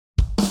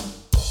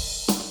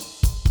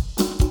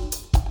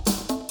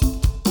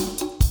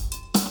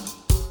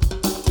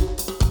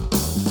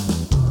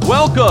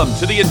Welcome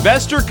to the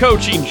Investor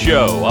Coaching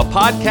Show, a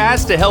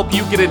podcast to help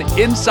you get an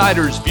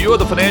insider's view of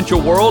the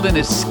financial world and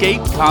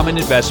escape common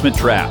investment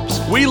traps.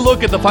 We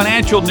look at the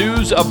financial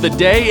news of the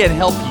day and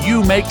help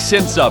you make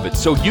sense of it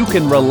so you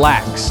can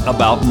relax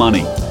about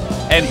money.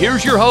 And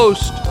here's your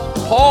host,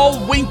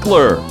 Paul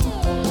Winkler.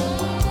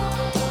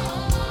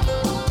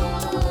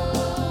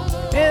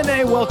 And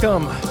a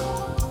welcome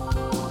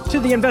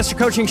to the Investor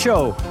Coaching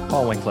Show.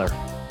 Paul Winkler.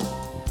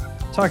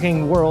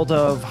 Talking world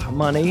of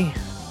money.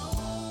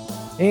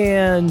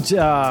 And, it's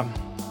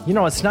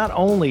not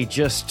only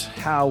just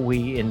how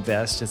we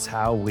invest, it's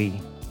how we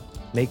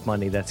make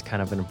money. That's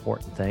kind of an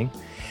important thing.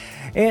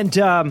 And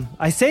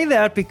I say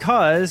that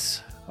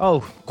because,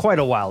 quite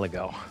a while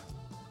ago,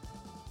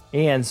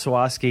 Ann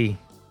Swaski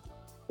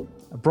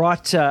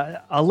brought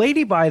a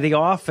lady by the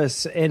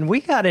office, and we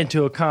got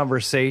into a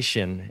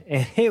conversation,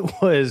 and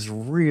it was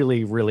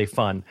really, really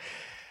fun.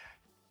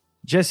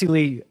 Jessie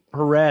Lee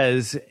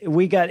Perez,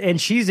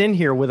 and she's in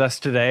here with us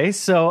today,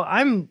 so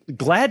I'm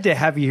glad to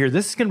have you here.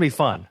 This is going to be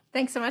fun.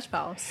 Thanks so much,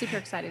 Paul. Super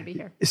excited to be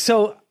here.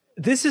 So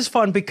this is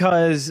fun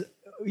because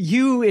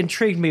you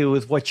intrigued me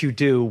with what you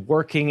do,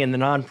 working in the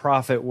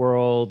nonprofit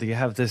world. You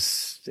have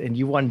this, and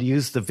you wanted to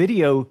use the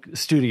video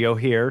studio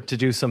here to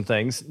do some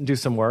things, do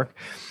some work.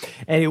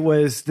 And it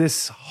was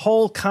this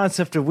whole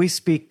concept of We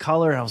Speak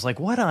Color. And I was like,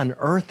 what on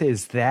earth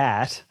is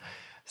that?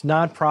 It's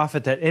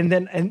nonprofit that,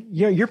 and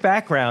your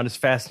background is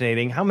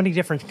fascinating. How many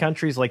different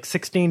countries, like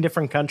 16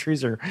 different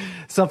countries or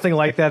something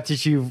like that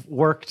you've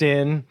worked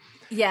in?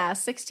 Yeah,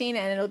 16,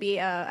 and it'll be,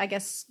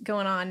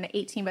 going on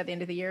 18 by the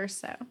end of the year,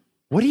 so.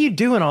 What do you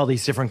do in all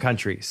these different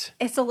countries?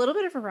 It's a little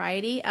bit of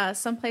variety.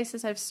 Some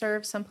places I've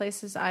served, some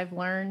places I've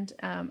learned.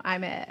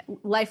 I'm a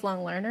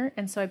lifelong learner,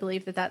 and so I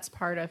believe that that's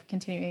part of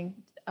continuing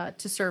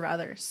to serve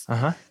others.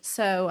 Uh-huh.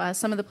 So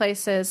some of the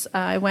places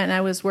I went and I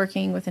was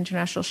working with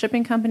international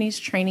shipping companies,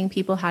 training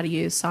people how to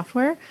use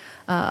software.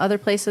 Other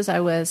places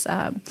I was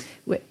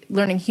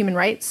learning human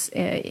rights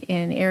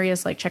in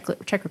areas like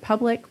Czech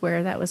Republic,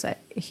 where that was a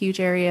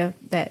huge area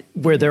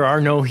where there are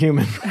no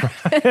human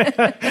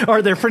rights,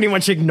 or they're pretty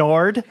much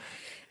ignored.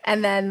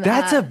 And then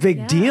that's a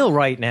big deal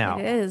right now.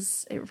 It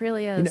is. It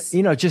really is.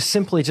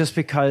 Just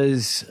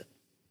because,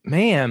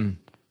 man.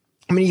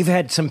 I mean, you've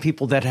had some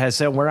people that have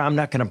said, well, I'm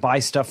not going to buy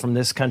stuff from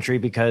this country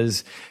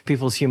because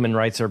people's human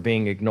rights are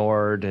being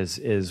ignored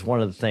is one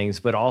of the things.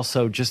 But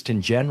also just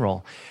in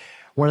general,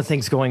 one of the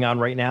things going on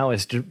right now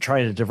is to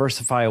try to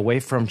diversify away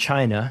from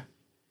China,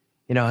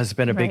 has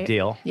been a big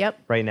deal. Yep.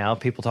 Right now,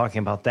 people talking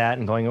about that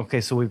and going,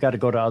 okay, so we've got to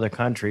go to other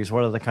countries.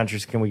 What other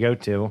countries can we go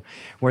to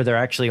where they're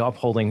actually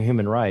upholding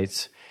human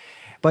rights?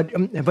 But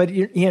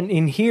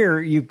in here,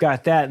 you've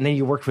got that, and then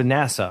you worked with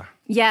NASA.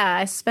 Yeah,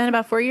 I spent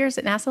about 4 years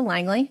at NASA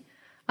Langley.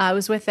 I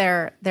was with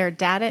their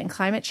data and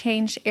climate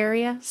change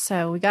area,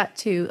 so we got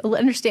to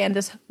understand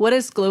this. What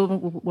does global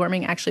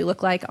warming actually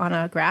look like on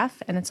a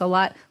graph? And it's a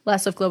lot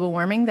less of global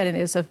warming than it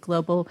is of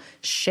global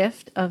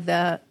shift of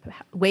the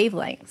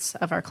wavelengths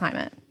of our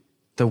climate.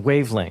 The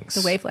wavelengths.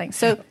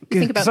 So think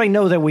about. Because I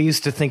know that we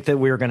used to think that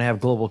we were going to have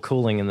global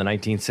cooling in the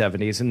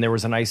 1970s, and there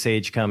was an ice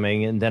age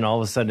coming, and then all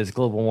of a sudden it's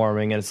global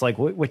warming, and it's like,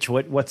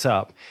 what's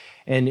up?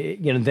 And,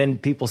 then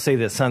people say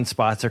that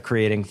sunspots are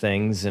creating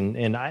things,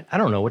 and I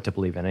don't know what to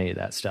believe in any of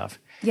that stuff.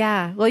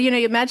 Yeah. Well, you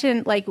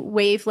imagine like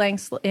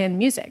wavelengths in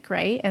music,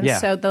 right? And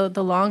so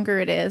the longer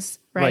it is,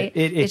 right?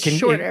 It's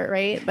shorter,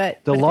 right?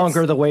 But the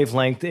longer the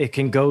wavelength, it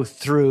can go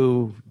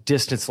through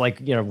distance, like,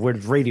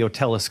 with radio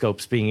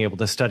telescopes being able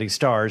to study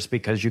stars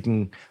because you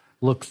can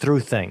look through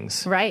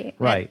things. Right.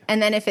 Right.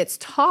 And then if it's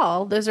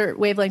tall, those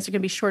wavelengths are going to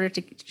be shorter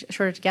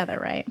together,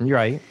 right?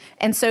 Right.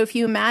 And so if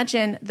you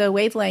imagine the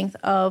wavelength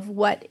of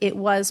what it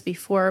was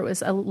before, it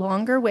was a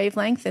longer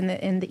wavelength,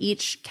 and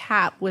each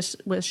cap was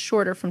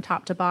shorter from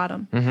top to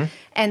bottom. Mm-hmm.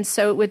 And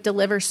so it would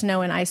deliver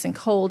snow and ice and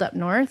cold up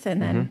north,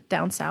 and then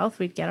down south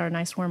we'd get our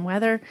nice warm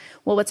weather.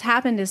 Well, what's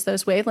happened is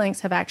those wavelengths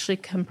have actually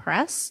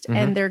compressed,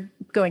 and they're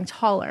going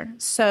taller.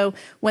 So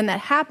when that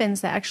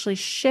happens, that actually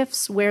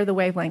shifts where the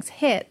wavelengths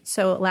hit.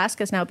 So Alaska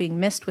is now being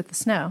missed with the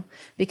snow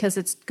because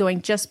it's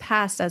going just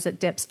past as it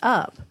dips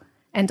up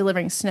and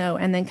delivering snow,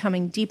 and then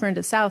coming deeper into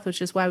the south,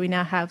 which is why we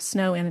now have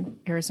snow in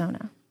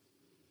Arizona.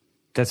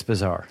 That's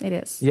bizarre. It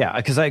is. Yeah,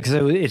 because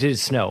it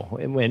is snow.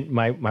 When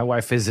my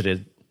wife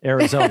visited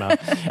Arizona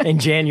in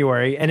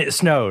January, and it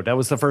snowed. That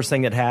was the first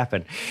thing that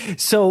happened.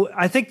 So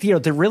I think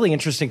the really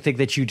interesting thing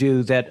that you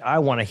do that I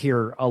want to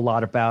hear a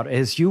lot about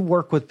is you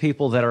work with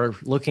people that are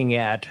looking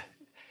at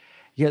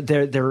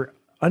they're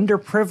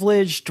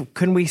underprivileged,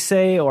 can we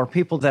say, or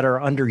people that are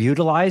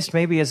underutilized,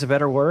 maybe is a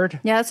better word?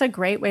 Yeah, that's a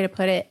great way to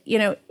put it.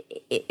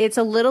 It's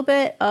a little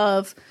bit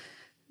of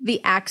the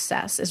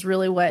access is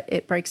really what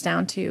it breaks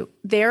down to.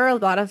 There are a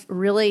lot of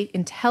really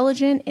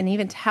intelligent and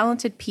even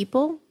talented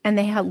people, and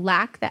they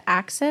lack the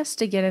access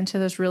to get into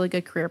those really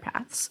good career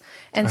paths.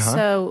 And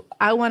so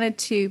I wanted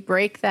to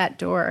break that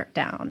door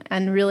down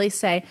and really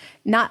say,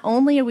 not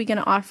only are we going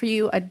to offer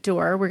you a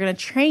door, we're going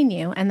to train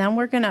you, and then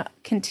we're going to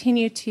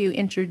continue to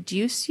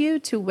introduce you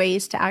to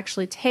ways to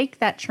actually take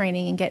that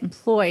training and get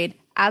employed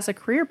as a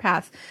career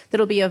path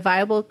that'll be a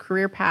viable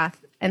career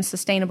path and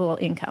sustainable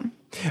income.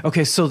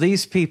 Okay, so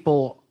these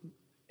people,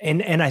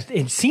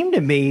 it seemed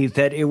to me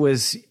that it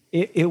was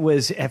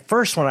at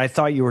first when I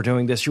thought you were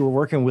doing this, you were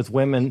working with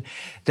women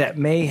that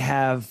may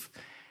have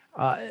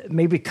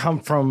maybe come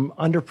from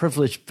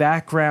underprivileged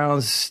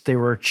backgrounds. They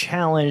were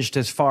challenged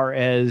as far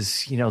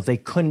as, they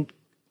couldn't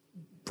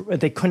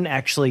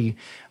actually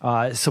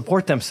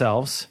support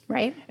themselves.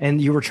 Right.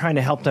 And you were trying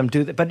to help them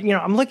do that. But,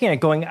 I'm looking at it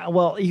going,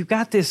 well, you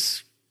got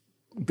this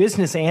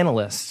business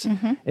analyst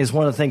is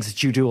one of the things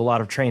that you do a lot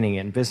of training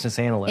in, business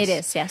analysts. It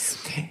is,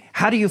 yes.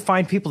 How do you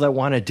find people that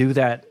want to do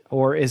that?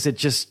 Or is it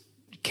just,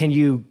 can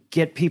you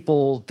get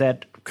people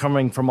that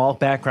coming from all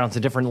backgrounds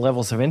and different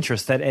levels of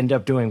interest that end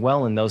up doing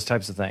well in those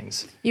types of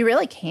things? You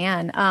really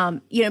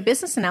can.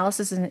 Business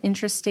analysis is an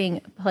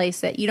interesting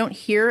place that you don't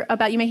hear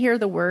about. You may hear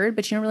the word,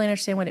 but you don't really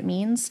understand what it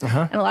means.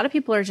 And a lot of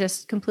people are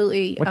just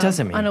completely what does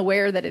it mean?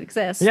 Unaware that it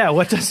exists. Yeah,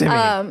 what does it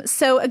mean?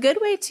 So a good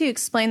way to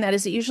explain that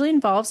is it usually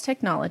involves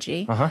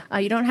technology.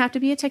 You don't have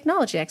to be a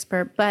technology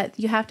expert, but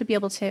you have to be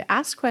able to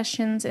ask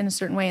questions in a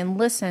certain way and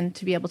listen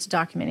to be able to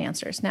document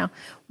answers. Now,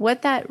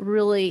 what that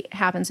really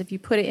happens if you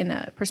put it in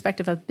a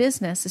perspective of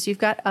business is you've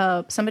got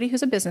somebody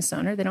who's a business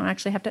owner. They don't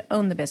actually have to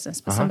own the business,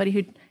 but somebody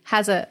who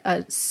has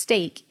a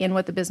stake in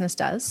what the business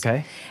does.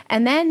 Okay.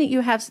 And then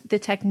you have the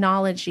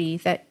technology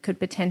that could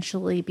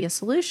potentially be a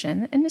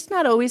solution. And it's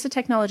not always a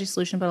technology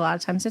solution, but a lot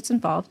of times it's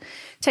involved.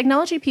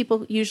 Technology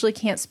people usually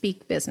can't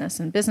speak business,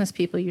 and business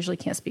people usually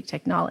can't speak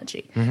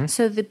technology.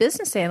 So the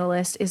business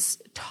analyst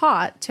is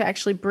taught to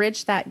actually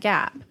bridge that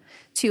gap,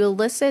 to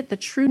elicit the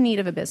true need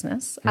of a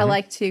business. I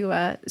like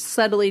to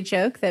subtly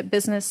joke that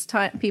business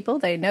people,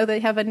 they know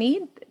they have a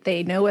need.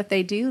 They know what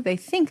they do. They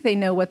think they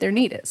know what their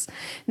need is.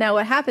 Now,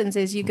 what happens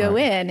is you go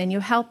in and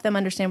you help them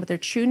understand what their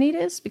true need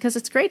is, because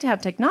it's great to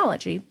have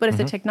technology, but if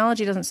the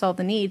technology doesn't solve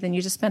the need, then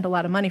you just spend a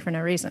lot of money for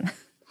no reason.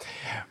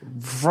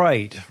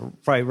 Right.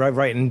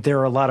 And there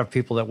are a lot of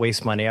people that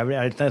waste money. I mean,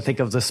 I think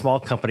of the small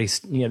companies,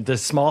 the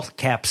small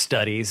cap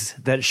studies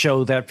that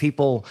show that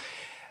people,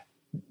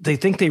 they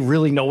think they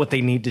really know what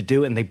they need to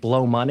do and they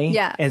blow money.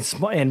 Yeah.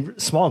 And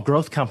small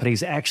growth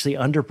companies actually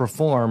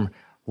underperform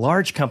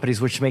large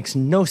companies, which makes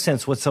no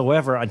sense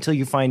whatsoever until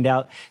you find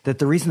out that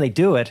the reason they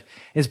do it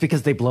is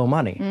because they blow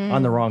money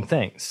on the wrong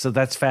things. So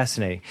that's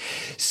fascinating.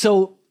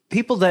 So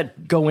people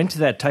that go into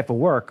that type of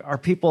work are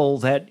people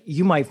that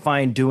you might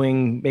find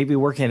maybe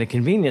working at a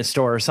convenience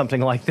store or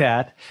something like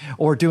that,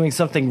 or doing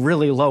something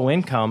really low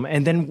income.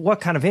 And then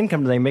what kind of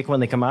income do they make when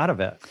they come out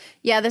of it?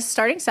 Yeah, the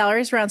starting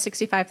salary is around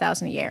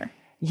 $65,000 a year.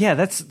 Yeah,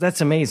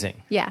 that's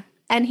amazing. Yeah.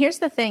 And here's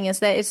the thing is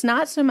that it's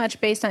not so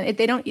much based on it.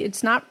 You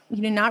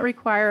do not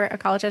require a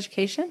college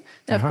education.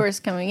 Now, of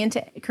course, coming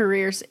into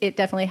careers, it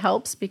definitely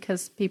helps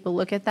because people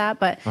look at that,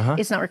 but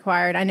it's not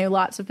required. I know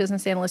lots of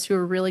business analysts who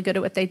are really good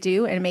at what they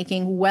do and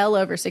making well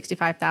over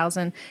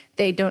 $65,000.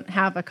 They don't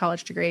have a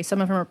college degree. Some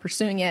of them are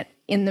pursuing it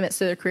in the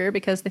midst of their career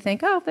because they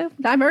think, oh,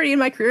 I'm already in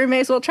my career, may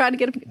as well try to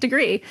get a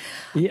degree.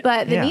 Yeah,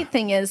 but the neat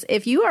thing is,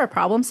 if you are a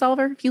problem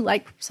solver, if you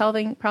like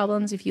solving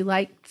problems, if you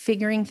like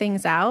figuring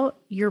things out,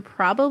 you're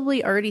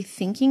probably already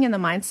thinking in the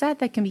mindset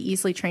that can be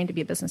easily trained to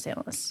be a business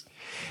analyst.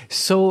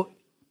 So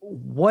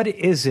what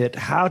is it?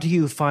 How do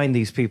you find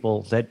these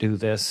people that do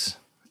this?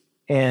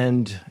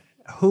 And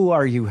who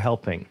are you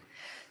helping?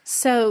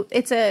 So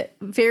it's a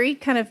very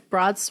kind of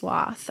broad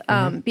swath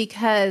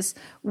because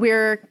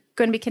we're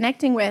going to be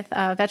connecting with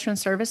veteran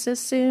services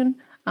soon.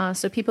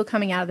 So people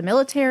coming out of the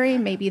military,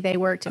 maybe they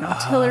worked in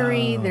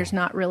artillery. There's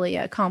not really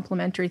a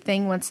complementary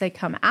thing once they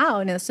come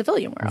out in the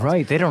civilian world.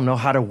 Right. They don't know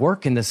how to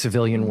work in the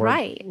civilian world.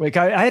 Right. Like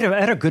I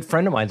had a good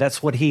friend of mine.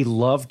 That's what he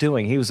loved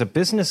doing. He was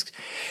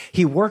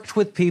he worked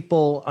with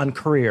people on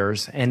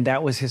careers, and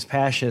that was his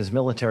passion as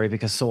military,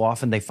 because so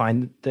often they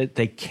find that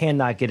they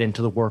cannot get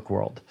into the work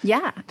world.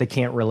 Yeah. They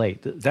can't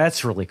relate.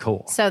 That's really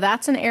cool. So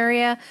that's an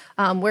area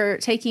we're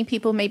taking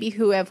people maybe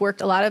who have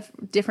worked a lot of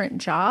different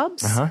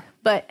jobs,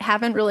 but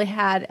haven't really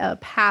had a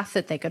path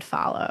that they could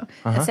follow,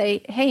 and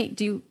say, hey,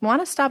 do you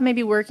want to stop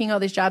maybe working all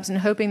these jobs and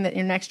hoping that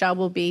your next job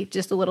will be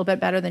just a little bit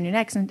better than your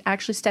next, and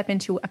actually step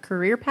into a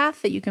career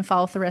path that you can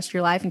follow for the rest of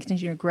your life and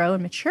continue to grow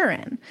and mature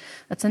in?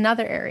 That's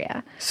another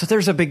area. So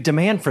there's a big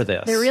demand for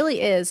this. There really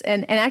is.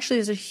 And actually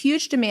there's a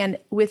huge demand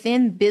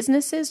within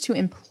businesses to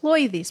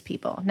employ these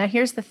people. Now,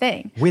 here's the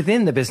thing.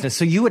 Within the business.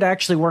 So you would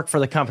actually work for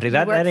the company.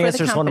 That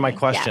answers one of my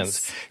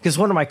questions. Because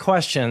one of my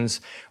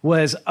questions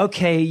was,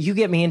 okay, you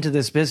get me into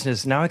this business.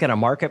 Now I got to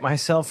market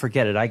myself.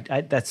 Forget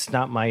it. That's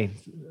not my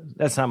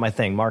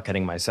thing,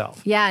 marketing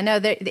myself. Yeah, no,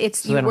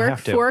 you work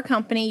for a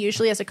company,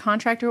 usually as a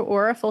contractor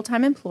or a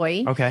full-time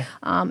employee. Okay.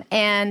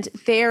 And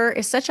there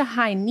is such a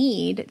high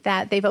need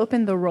that they've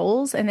opened the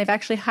roles, and they've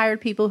actually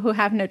hired people who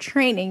have no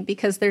training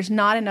because there's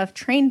not enough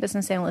trained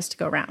business analysts to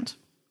go around.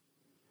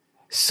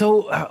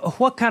 So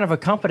what kind of a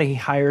company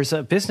hires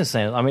a business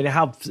analyst? I mean,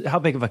 how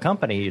big of a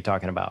company are you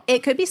talking about?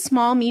 It could be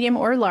small, medium,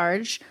 or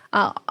large.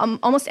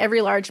 Almost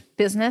every large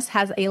business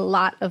has a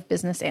lot of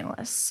business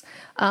analysts.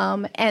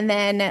 And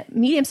then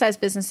medium-sized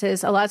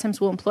businesses, a lot of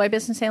times will employ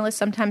business analysts,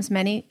 sometimes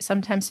many,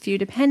 sometimes few,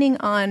 depending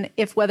on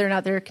whether or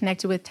not they're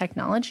connected with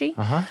technology.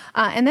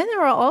 And then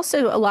there are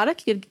also a lot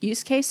of good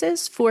use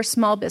cases for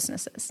small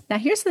businesses. Now,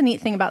 here's the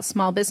neat thing about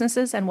small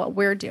businesses and what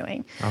we're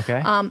doing.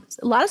 Okay. A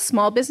lot of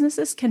small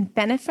businesses can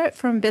benefit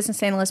from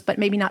business analysts, but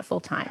maybe not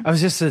full-time. I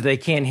was just saying they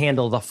can't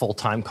handle the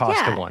full-time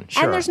cost of one.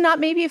 Sure. And there's not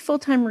maybe a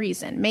full-time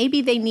reason.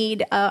 Maybe they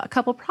need a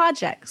couple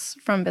projects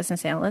from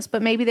business analysts,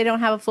 but maybe they don't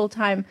have a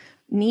full-time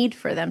need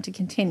for them to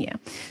continue.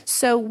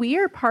 So we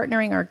are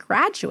partnering our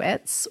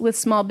graduates with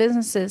small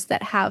businesses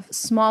that have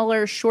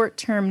smaller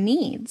short-term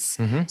needs.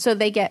 So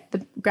the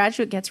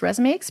graduate gets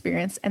resume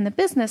experience and the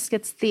business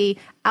gets the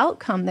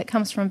outcome that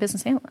comes from a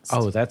business analyst.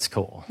 Oh, that's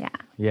cool. Yeah.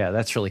 Yeah,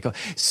 that's really cool.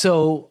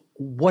 So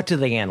what do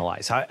they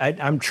analyze?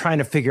 I'm trying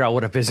to figure out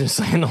what a business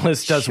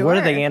analyst does. Sure. What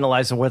do they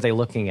analyze and what are they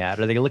looking at?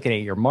 Are they looking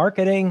at your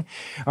marketing?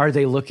 Are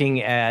they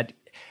looking at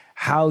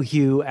how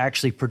you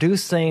actually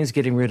produce things,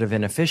 getting rid of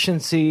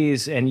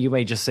inefficiencies? And you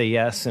may just say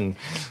yes. And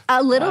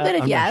a little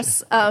bit of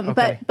yes.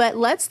 Okay. But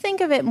let's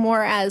think of it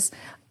more as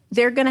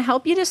they're going to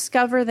help you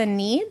discover the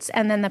needs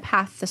and then the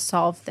path to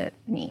solve the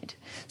need.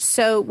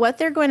 So what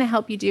they're going to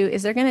help you do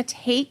is they're going to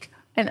take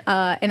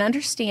an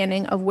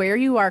understanding of where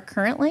you are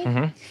currently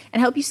and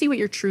help you see what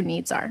your true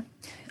needs are.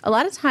 A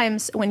lot of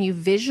times when you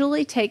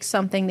visually take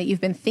something that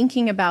you've been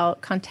thinking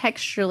about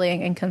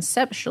contextually and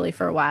conceptually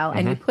for a while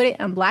and you put it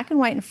in black and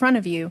white in front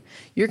of you,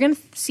 you're going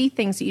to see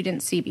things that you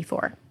didn't see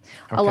before.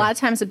 Okay. A lot of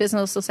times a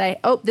business will say,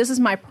 oh, this is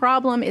my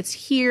problem. It's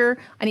here.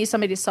 I need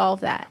somebody to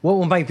solve that.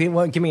 What might be?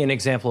 Give me an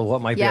example of what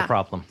might be a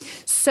problem.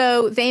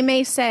 So they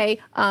may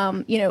say,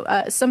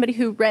 somebody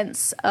who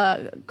rents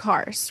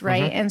cars,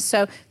 right? And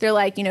so they're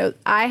like,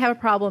 I have a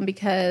problem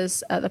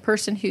because the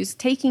person who's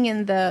taking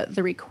in the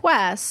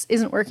requests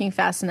isn't working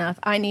fast enough.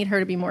 I need her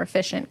to be more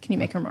efficient. Can you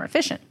make her more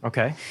efficient?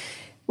 Okay.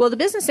 Well, the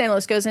business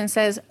analyst goes in and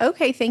says,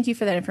 okay, thank you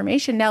for that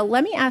information. Now,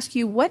 let me ask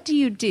you, what do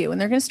you do?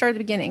 And they're going to start at the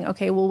beginning.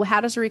 Okay, well,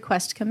 how does a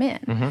request come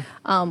in?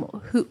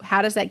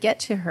 How does that get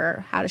to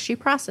her? How does she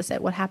process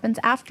it? What happens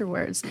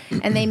afterwards?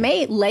 And they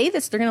may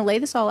they're going to lay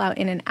this all out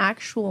in an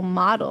actual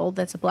model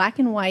that's a black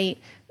and white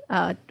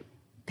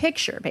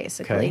picture,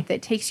 basically,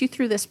 that takes you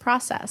through this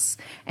process.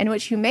 And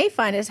what you may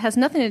find is has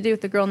nothing to do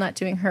with the girl not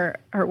doing her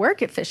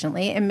work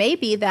efficiently. It may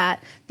be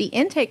that the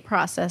intake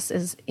process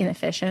is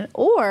inefficient,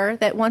 or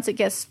that once it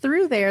gets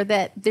through there,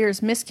 that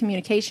there's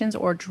miscommunications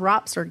or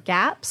drops or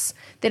gaps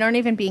that aren't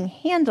even being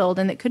handled,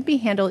 and that could be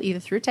handled either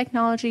through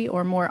technology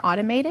or more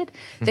automated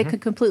that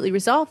could completely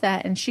resolve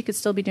that, and she could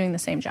still be doing the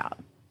same job.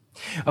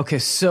 Okay,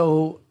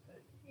 so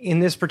in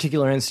this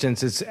particular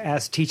instance,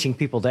 it's teaching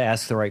people to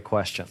ask the right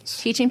questions.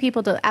 Teaching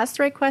people to ask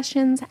the right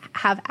questions,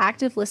 have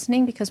active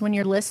listening, because when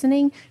you're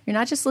listening, you're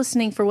not just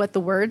listening for what the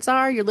words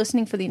are, you're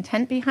listening for the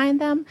intent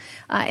behind them,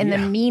 and the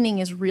meaning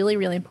is really,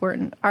 really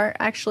important.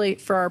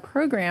 For our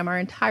program, our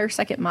entire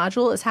second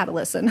module is how to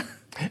listen.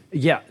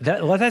 Yeah,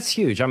 that's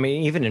huge. I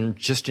mean, even in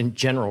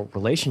general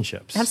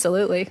relationships.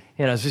 Absolutely.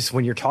 It's just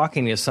when you're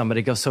talking to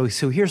somebody, go, so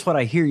here's what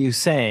I hear you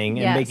saying,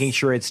 and making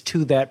sure it's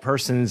to that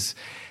person's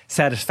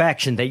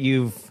satisfaction that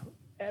you've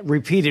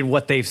repeated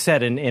what they've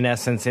said in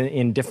essence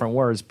in different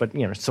words, but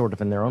sort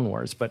of in their own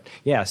words. But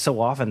yeah,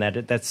 so often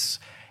that's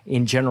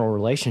in general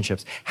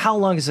relationships. How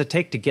long does it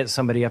take to get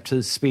somebody up to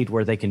the speed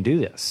where they can do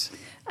this?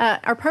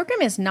 Our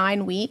program is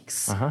 9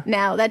 weeks.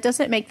 Now, that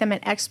doesn't make them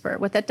an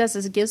expert. What that does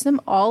is it gives them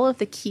all of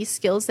the key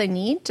skills they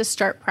need to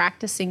start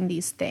practicing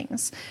these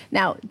things.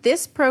 Now,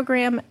 this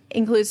program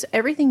includes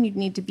everything you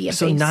need to be a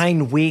So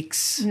 9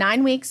 weeks?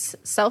 9 weeks,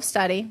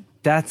 self-study.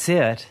 That's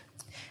it?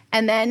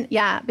 And then,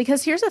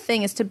 because here's the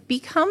thing is to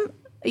become,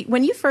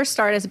 when you first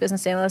start as a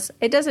business analyst,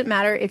 it doesn't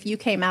matter if you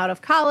came out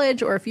of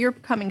college or if you're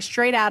coming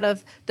straight out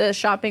of the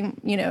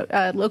shopping,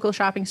 local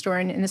shopping store,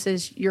 and this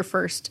is your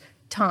first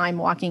time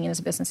walking in as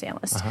a business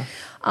analyst.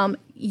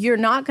 You're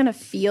not going to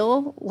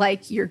feel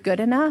like you're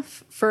good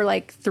enough for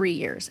like 3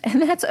 years,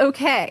 and that's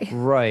okay.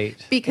 Right.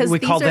 Because we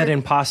call that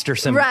imposter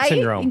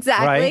syndrome.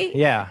 Exactly. Right?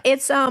 Yeah.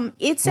 It's what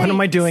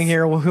am I doing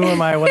here? Well, who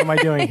am I? What am I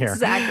doing here?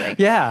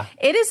 Exactly. Yeah.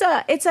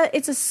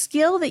 It's a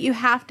skill that you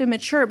have to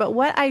mature. But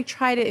what I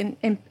try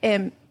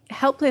to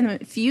help them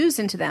infuse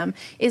into them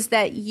is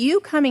that you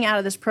coming out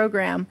of this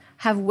program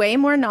have way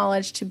more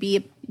knowledge to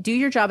do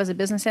your job as a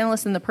business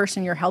analyst than the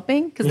person you're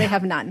helping, because they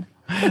have none.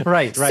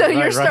 Right. So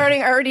you're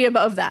starting already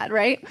above that,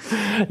 right?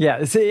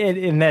 Yeah,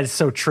 and that's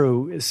so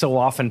true. So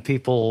often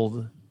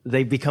people,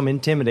 they become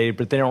intimidated,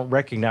 but they don't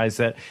recognize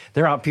that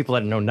there are people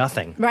that know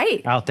nothing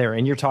out there,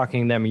 and you're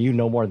talking to them, you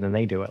know more than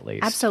they do at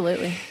least.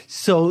 Absolutely.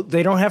 So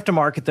they don't have to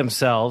market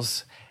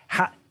themselves.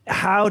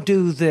 How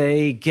do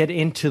they get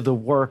into the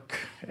work,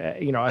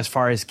 as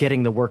far as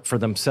getting the work for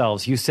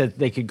themselves? You said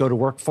they could go to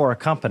work for a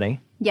company.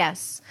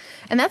 Yes.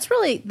 And that's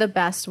really the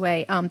best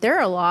way. There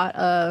are a lot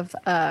of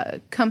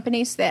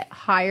companies that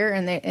hire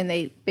and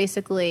they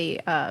basically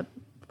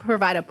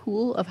provide a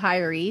pool of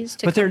hirees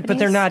to but companies.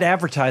 they're not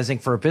advertising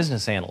for a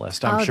business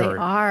analyst, I'm sure. They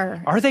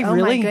are. Are they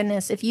really? Oh, my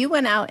goodness. If you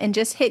went out and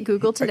just hit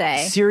Google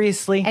today.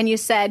 Seriously? And you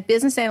said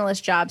business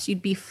analyst jobs,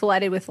 you'd be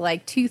flooded with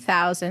like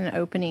 2,000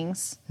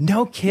 openings.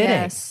 No kidding.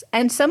 Yes.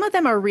 And some of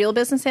them are real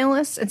business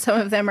analysts and some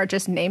of them are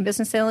just named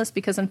business analysts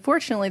because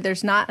unfortunately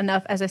there's not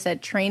enough, as I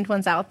said, trained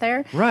ones out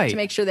there to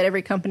make sure that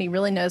every company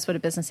really knows what a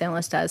business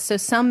analyst does. So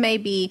some may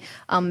be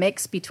a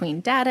mix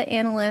between data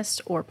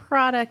analysts or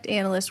product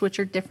analysts, which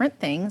are different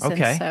things.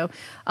 Okay. And so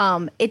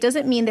it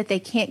doesn't mean that they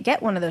can't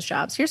get one of those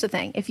jobs. Here's the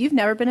thing. If you've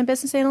never been a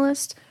business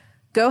analyst,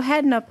 go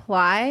ahead and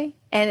apply.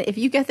 And if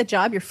you get the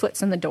job, your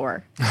foot's in the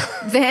door.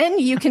 Then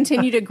you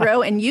continue to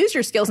grow and use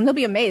your skills. And they'll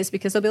be amazed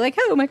because they'll be like,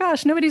 oh my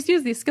gosh, nobody's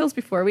used these skills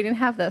before. We didn't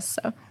have this.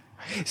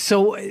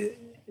 So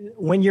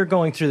when you're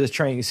going through this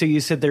training, so you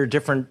said there are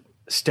different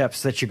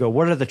steps that you go.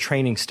 What are the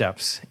training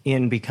steps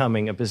in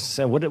becoming a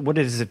business? What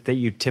is it that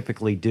you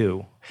typically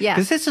do? Yeah.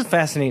 Because this is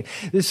fascinating.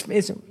 This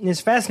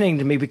is fascinating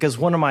to me because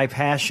one of my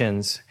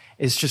passions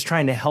is just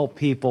trying to help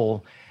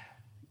people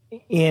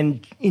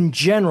in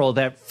general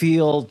that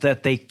feel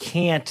that they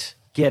can't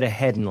get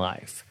ahead in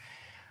life.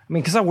 I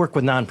mean, because I work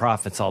with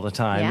nonprofits all the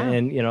time,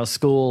 and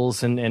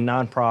schools and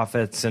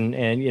nonprofits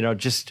and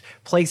just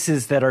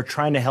places that are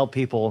trying to help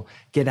people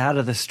get out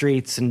of the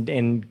streets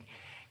and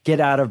get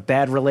out of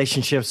bad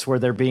relationships where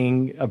they're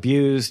being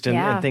abused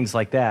and things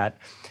like that.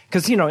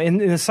 Because, in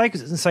the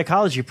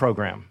psychology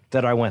program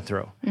that I went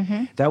through,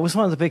 that was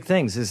one of the big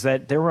things is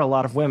that there were a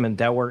lot of women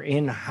that were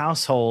in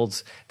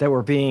households that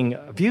were being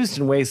abused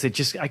in ways that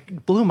just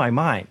blew my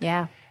mind.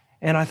 Yeah.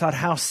 And I thought,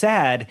 how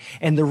sad.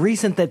 And the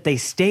reason that they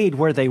stayed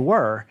where they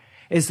were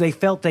is they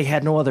felt they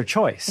had no other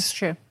choice. It's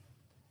true.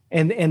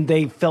 And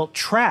they felt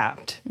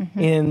trapped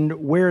in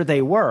where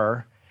they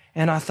were.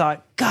 And I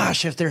thought,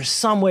 gosh, if there's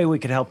some way we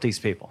could help these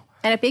people.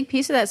 And a big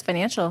piece of that is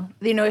financial.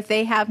 If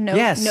they have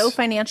no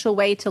financial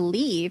way to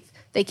leave,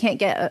 they can't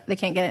get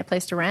a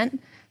place to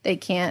rent. They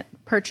can't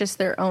purchase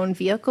their own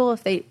vehicle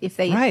if they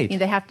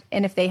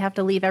have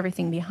to leave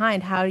everything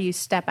behind. How do you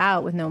step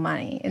out with no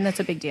money? And that's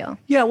a big deal.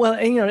 Yeah, well,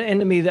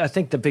 and to me, I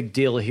think the big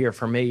deal here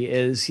for me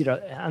is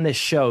on this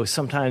show,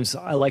 sometimes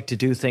I like to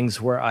do things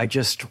where I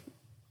just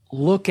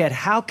look at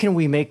how can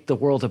we make the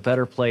world a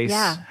better place?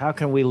 Yeah. How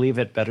can we leave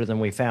it better than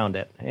we found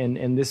it?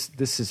 And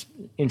this is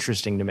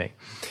interesting to me.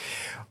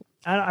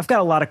 I've got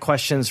a lot of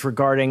questions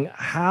regarding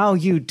how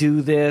you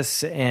do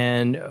this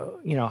and,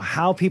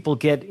 how people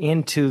get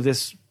into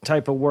this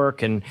type of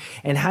work and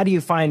how do you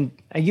find,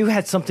 you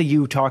had something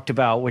you talked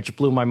about, which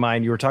blew my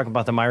mind. You were talking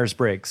about the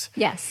Myers-Briggs.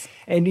 Yes.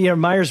 And,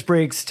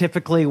 Myers-Briggs,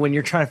 typically when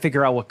you're trying to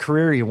figure out what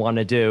career you want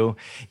to do,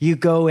 you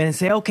go in and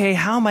say, okay,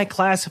 how am I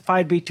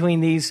classified between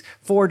these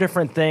 4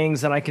 different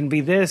things? And I can be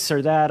this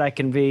or that. I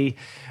can be,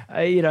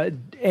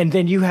 and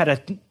then you had a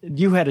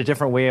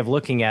different way of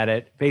looking at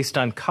it based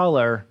on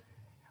color,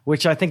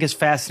 which I think is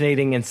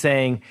fascinating in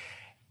saying,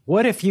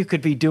 what if you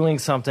could be doing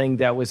something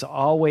that was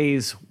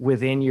always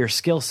within your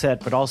skill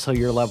set, but also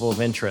your level of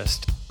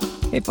interest?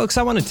 Hey, folks,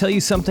 I want to tell you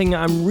something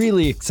I'm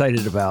really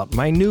excited about.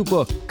 My new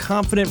book,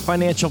 Confident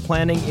Financial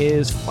Planning,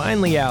 is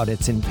finally out.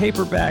 It's in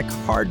paperback,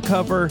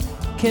 hardcover,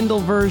 Kindle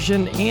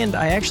version, and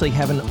I actually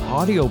have an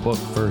audiobook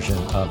version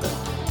of it.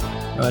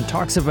 It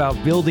talks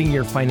about building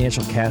your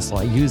financial castle.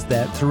 I use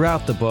that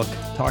throughout the book,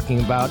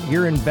 talking about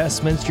your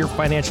investments. Your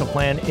financial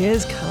plan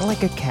is kind of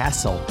like a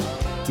castle.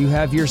 You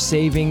have your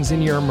savings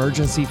and your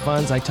emergency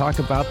funds. I talk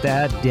about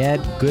that,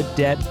 debt, good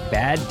debt,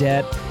 bad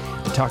debt.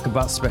 I talk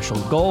about special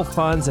goal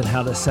funds and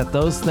how to set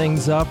those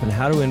things up and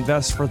how to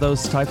invest for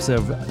those types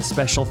of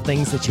special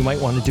things that you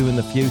might want to do in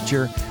the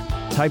future.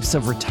 Types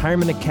of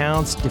retirement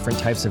accounts, different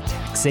types of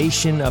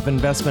taxation of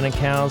investment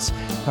accounts.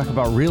 Talk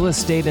about real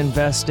estate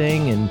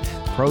investing and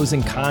pros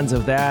and cons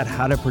of that,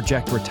 how to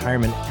project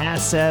retirement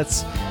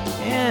assets,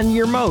 and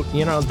your moat.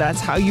 That's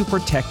how you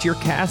protect your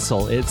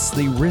castle. It's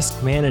the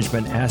risk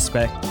management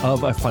aspect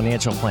of a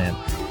financial plan.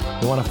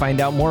 If you want to find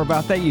out more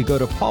about that, you go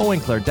to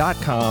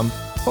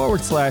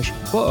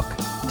paulwinkler.com/book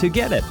to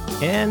get it.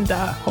 And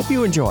hope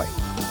you enjoy.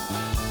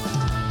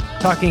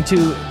 Talking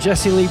to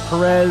Jessie Lee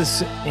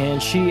Perez,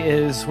 and she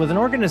is with an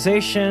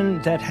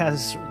organization that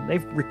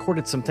they've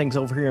recorded some things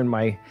over here in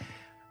my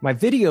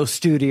video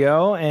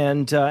studio,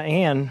 and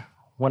Anne,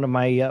 one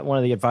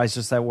of the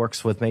advisors that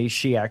works with me,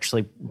 she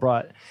actually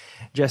brought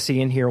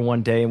Jessie in here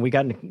one day, and we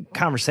got in a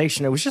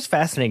conversation. It was just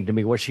fascinating to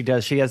me what she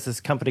does. She has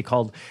this company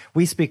called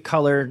We Speak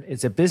Color.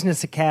 It's a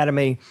business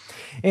academy,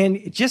 and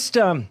just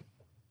an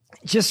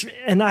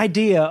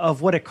idea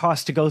of what it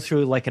costs to go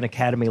through like an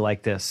academy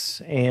like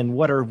this, and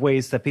what are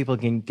ways that people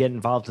can get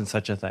involved in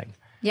such a thing.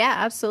 Yeah,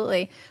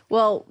 absolutely.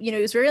 Well, it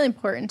was really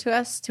important to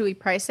us we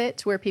price it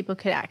to where people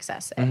could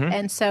access it.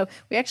 And so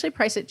we actually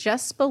price it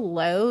just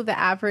below the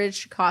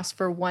average cost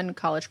for one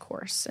college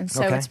course. And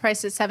so it's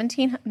priced at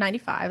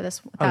 $1,795.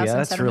 That's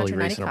that's really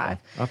reasonable.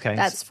 Okay.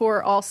 That's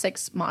for all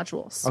 6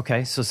 modules.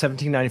 Okay, so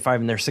 $1,795,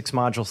 and there's 6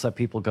 modules that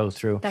people go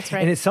through. That's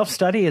right. And it's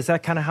self-study? Is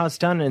that kind of how it's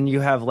done? And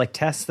you have like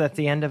tests at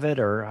the end of it,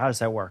 or how does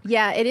that work?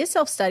 Yeah, it is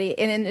self-study,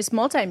 and it's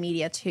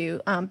multimedia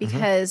too,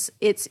 because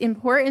it's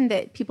important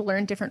that people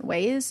learn different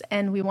ways,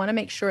 and we want to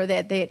make sure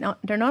that they're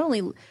not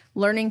only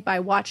learning by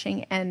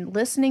watching and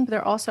listening, but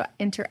they're also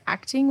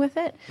interacting with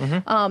it.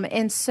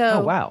 And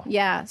so,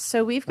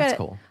 so we've got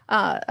cool.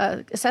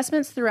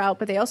 Assessments throughout,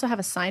 but they also have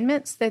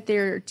assignments that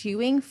they're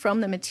doing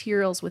from the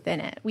materials within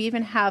it. We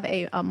even have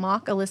a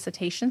mock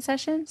elicitation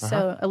session.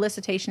 So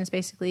elicitation is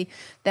basically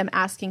them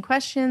asking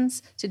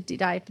questions to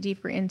dive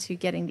deeper into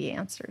getting the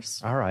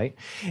answers. All right.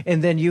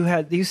 And then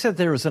you said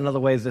there was another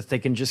way that they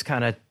can just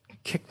kind of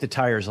kick the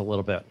tires a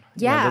little bit.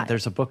 Yeah.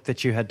 There's a book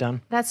that you had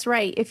done. That's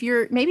right. If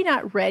you're maybe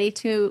not ready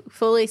to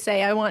fully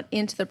say, I want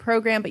into the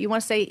program, but you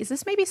want to say, is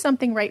this maybe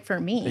something right for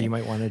me? That you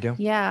might want to do?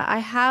 Yeah. I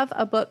have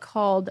a book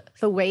called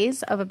The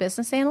Ways of a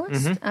Business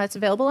Analyst. It's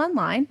available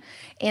online.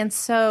 And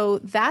so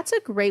that's a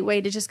great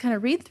way to just kind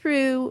of read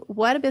through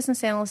what a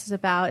business analyst is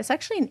about. It's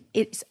actually,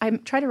 I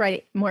try to write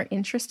it more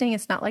interesting.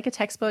 It's not like a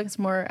textbook. It's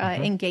more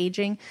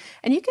engaging.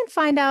 And you can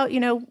find out,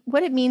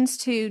 what it means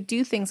to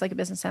do things like a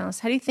business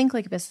analyst. How do you think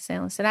like a business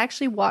analyst? It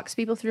actually walks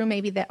people through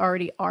maybe that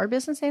already are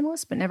business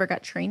analysts but never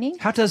got training.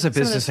 How does a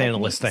business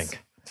analyst think?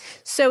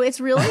 So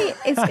it's really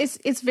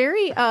it's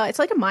very it's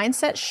like a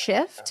mindset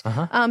shift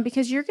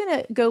because you're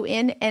going to go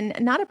in and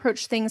not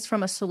approach things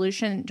from a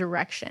solution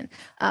direction.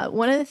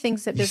 One of the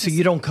things that so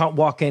you don't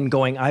walk in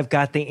going, I've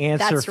got the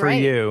answer for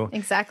you.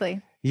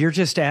 Exactly. You're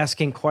just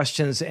asking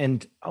questions,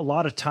 and a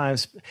lot of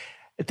times.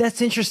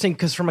 That's interesting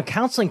because from a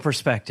counseling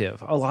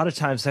perspective, a lot of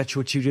times that's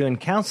what you do in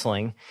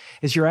counseling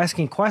is you're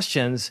asking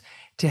questions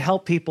to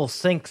help people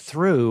think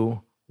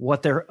through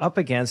what they're up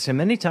against. And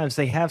many times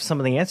they have some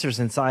of the answers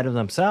inside of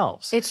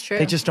themselves. It's true.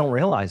 They just don't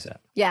realize it.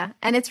 Yeah.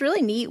 And it's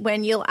really neat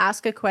when you'll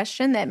ask a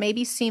question that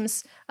maybe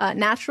seems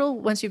natural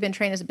once you've been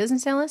trained as a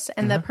business analyst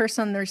and the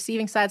person on the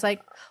receiving side's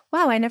like,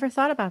 wow, I never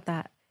thought about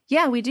that.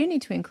 Yeah, we do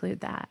need to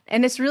include that.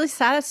 And it's really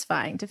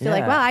satisfying to feel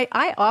like, wow,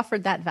 I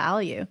offered that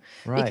value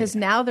because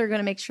now they're going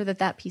to make sure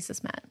that piece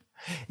is met.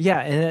 Yeah,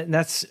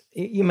 and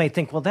you may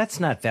think, well, that's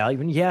not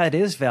valuable. Yeah, it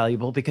is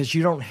valuable because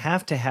you don't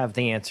have to have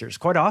the answers.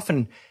 Quite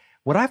often,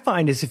 what I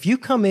find is if you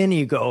come in and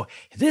you go,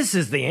 this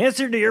is the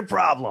answer to your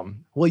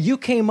problem. Well, you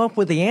came up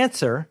with the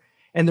answer,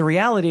 and the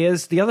reality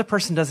is the other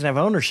person doesn't have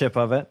ownership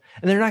of it,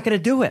 and they're not going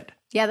to do it.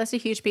 Yeah, that's a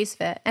huge piece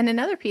of it. And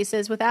another piece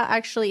is without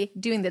actually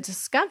doing the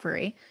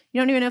discovery,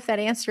 you don't even know if that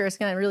answer is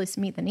going to really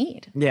meet the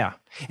need. Yeah.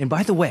 And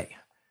by the way,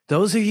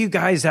 those of you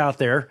guys out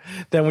there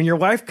that when your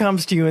wife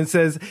comes to you and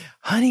says,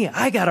 honey,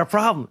 I got a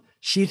problem,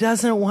 she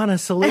doesn't want a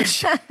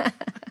solution.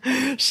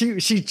 she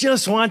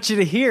just wants you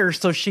to hear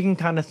so she can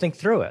kind of think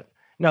through it.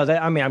 No,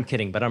 I'm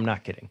kidding, but I'm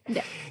not kidding.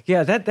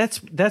 Yeah,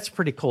 that's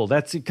pretty cool.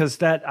 That's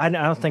because I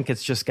don't think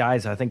it's just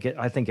guys. I think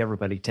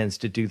everybody tends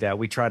to do that.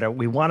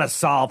 We want to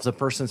solve the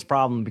person's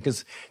problem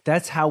because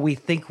that's how we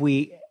think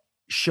we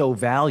show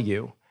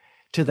value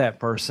to that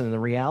person. And the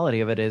reality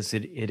of it is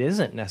it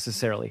isn't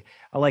necessarily.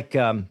 I like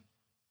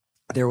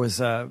there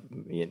was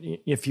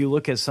if you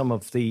look at some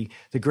of the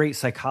great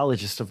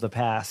psychologists of the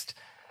past.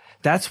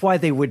 That's why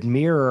they would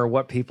mirror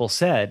what people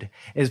said,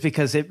 is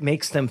because it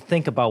makes them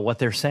think about what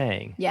they're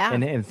saying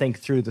and think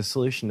through the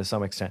solution to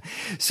some extent.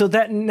 So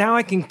that now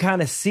I can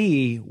kind of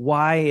see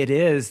why it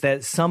is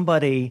that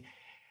somebody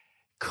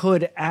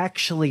could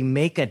actually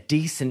make a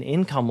decent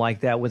income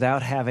like that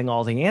without having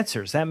all the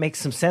answers. That makes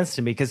some sense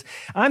to me because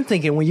I'm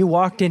thinking when you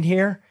walked in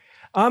here,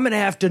 I'm going to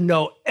have to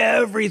know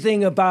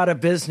everything about a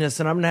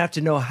business and I'm going to have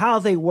to know how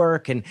they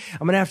work and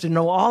I'm going to have to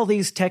know all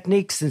these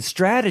techniques and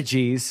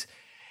strategies.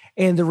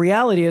 And the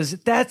reality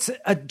is that's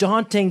a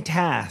daunting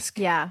task.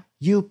 Yeah.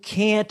 You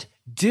can't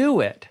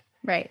do it.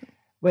 Right.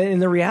 But in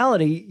the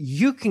reality,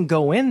 you can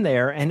go in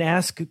there and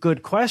ask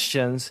good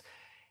questions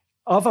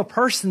of a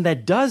person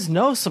that does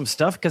know some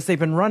stuff because they've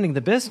been running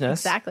the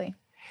business. Exactly.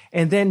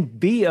 And then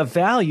be of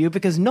value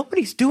because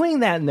nobody's doing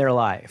that in their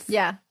life.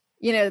 Yeah.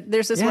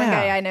 There's this one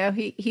guy I know,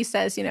 he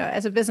says,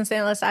 as a business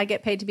analyst, I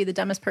get paid to be the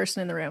dumbest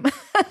person in the room.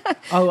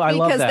 Oh, I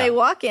love that. Because they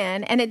walk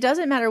in and it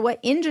doesn't matter what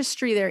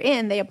industry they're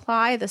in, they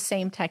apply the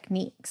same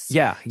techniques.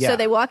 Yeah. So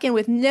they walk in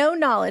with no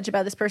knowledge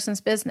about this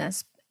person's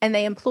business and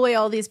they employ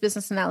all these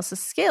business analysis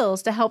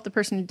skills to help the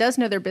person who does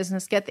know their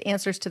business get the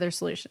answers to their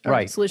solution,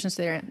 or solutions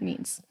to their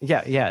needs.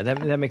 Yeah,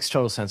 that makes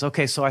total sense.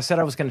 Okay, so I said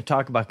I was going to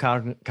talk about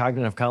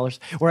cognitive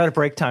colors. We're at a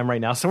break time right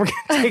now, so we're going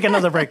to take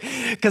another break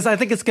because I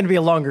think it's going to be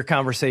a longer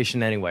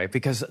conversation anyway,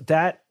 because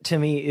that to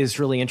me is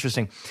really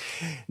interesting.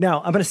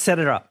 Now, I'm going to set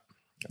it up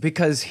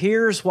because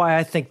here's why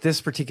I think this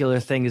particular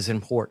thing is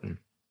important.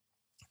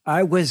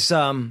 I was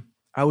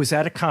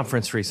at a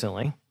conference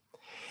recently,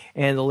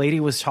 and the lady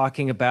was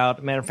talking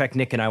about, matter of fact,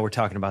 Nick and I were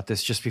talking about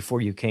this just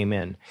before you came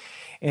in.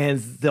 And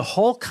the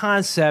whole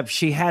concept,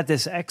 she had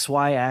this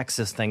XY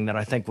axis thing that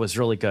I think was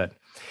really good.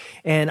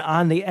 And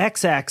on the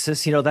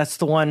x-axis, that's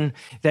the one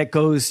that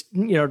goes,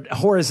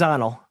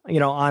 horizontal,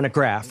 on a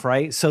graph,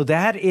 right? So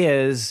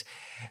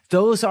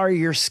those are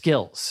your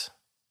skills.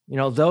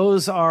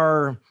 Those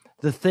are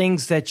the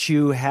things that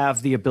you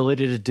have the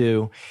ability to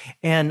do.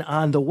 And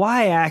on the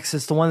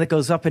y-axis, the one that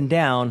goes up and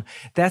down,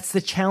 that's the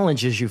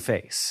challenges you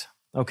face,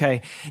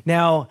 okay?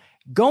 Now,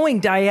 going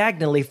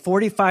diagonally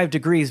 45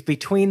 degrees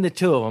between the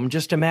two of them,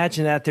 just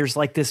imagine that there's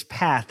like this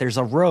path, there's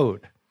a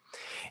road.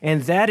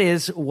 And that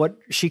is what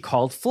she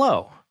called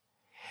flow.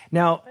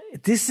 Now,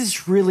 this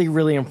is really,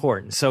 really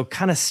important. So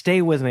kind of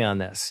stay with me on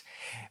this.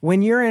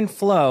 When you're in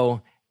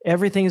flow,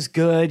 everything's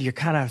good.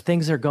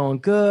 Things are going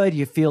good.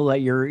 You feel that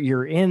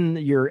you're in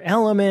your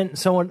element,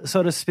 so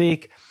to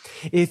speak.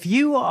 If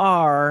you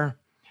are,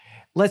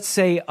 let's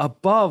say,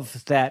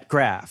 above that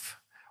graph,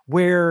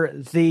 where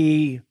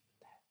the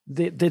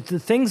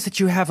things that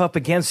you have up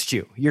against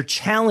you, your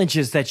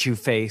challenges that you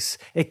face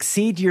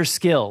exceed your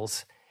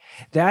skills,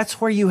 that's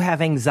where you have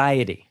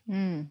anxiety.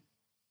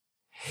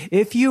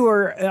 If you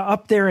are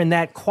up there in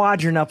that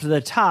quadrant up to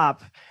the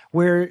top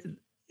where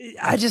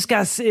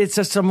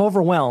I'm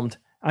overwhelmed,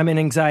 I'm in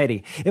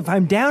anxiety. If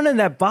I'm down in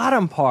that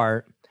bottom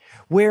part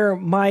where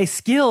my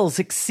skills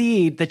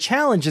exceed the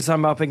challenges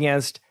I'm up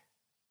against,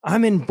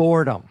 I'm in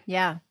boredom.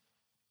 Yeah.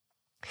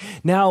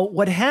 Now,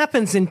 what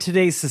happens in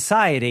today's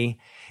society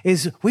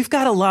is we've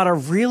got a lot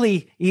of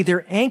really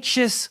either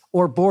anxious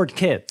or bored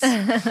kids.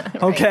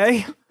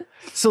 Okay?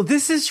 So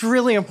this is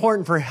really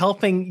important for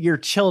helping your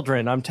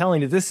children. I'm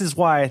telling you, this is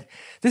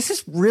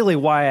really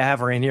why I have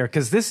her in here,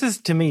 because this is,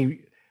 to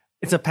me,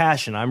 it's a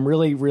passion. I'm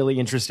really, really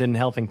interested in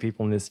helping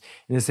people in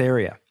this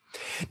area.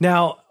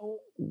 Now,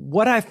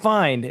 what I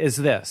find is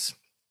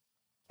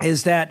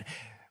that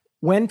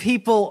when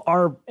people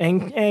are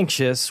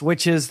anxious,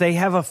 which is they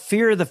have a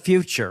fear of the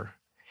future,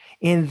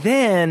 and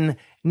then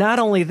not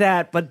only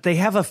that, but they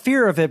have a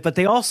fear of it, but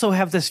they also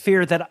have this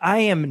fear that I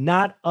am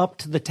not up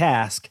to the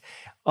task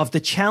of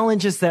the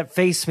challenges that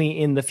face me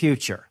in the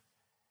future.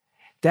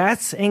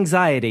 That's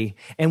anxiety.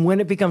 And when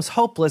it becomes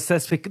hopeless,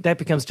 that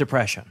becomes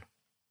depression.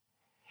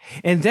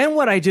 And then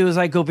what I do is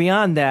I go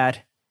beyond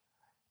that,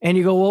 and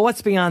you go, well,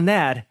 what's beyond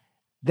that?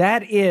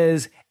 That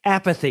is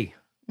apathy.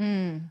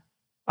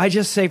 I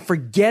just say,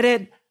 forget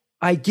it.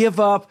 I give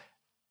up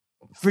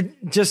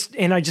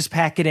and I just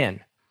pack it in.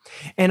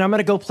 And I'm going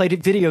to go play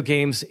video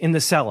games in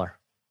the cellar.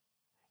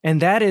 And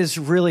that is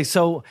really,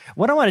 so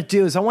what I want to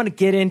do is I want to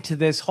get into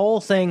this whole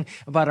thing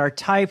about our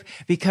type,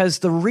 because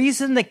the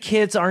reason the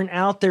kids aren't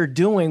out there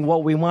doing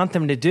what we want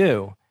them to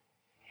do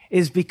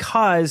is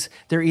because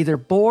they're either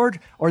bored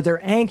or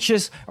they're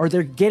anxious or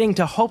they're getting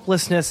to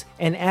hopelessness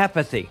and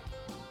apathy.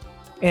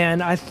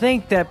 And I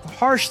think that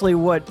partially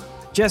what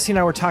Jessie and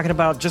I were talking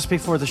about just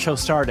before the show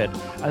started,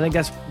 I think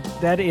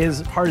that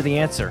is part of the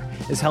answer,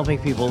 is helping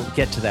people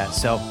get to that.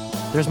 So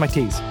there's my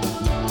tease.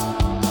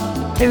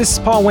 Hey, this is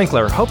Paul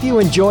Winkler. Hope you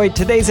enjoyed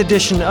today's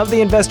edition of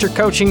the Investor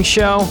Coaching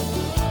Show.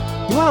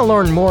 You want to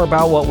learn more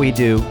about what we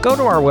do, go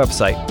to our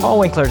website,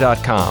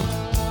 paulwinkler.com.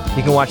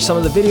 You can watch some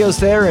of the videos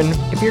there, and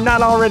if you're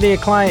not already a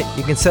client,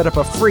 you can set up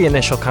a free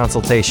initial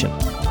consultation.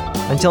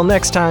 Until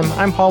next time,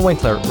 I'm Paul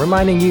Winkler,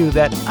 reminding you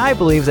that I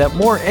believe that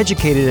more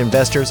educated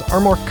investors are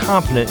more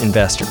confident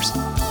investors,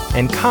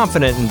 and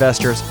confident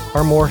investors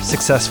are more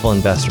successful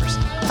investors.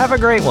 Have a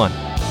great one.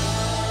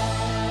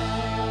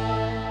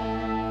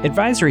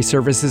 Advisory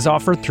services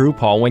offered through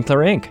Paul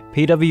Winkler, Inc.,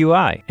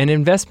 PWI, an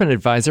investment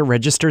advisor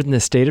registered in the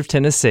state of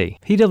Tennessee.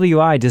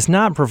 PWI does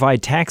not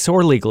provide tax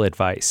or legal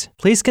advice.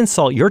 Please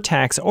consult your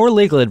tax or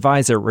legal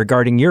advisor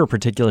regarding your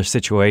particular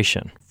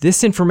situation.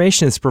 This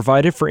information is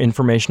provided for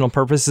informational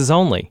purposes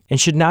only and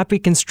should not be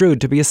construed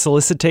to be a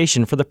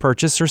solicitation for the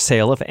purchase or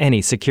sale of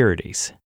any securities.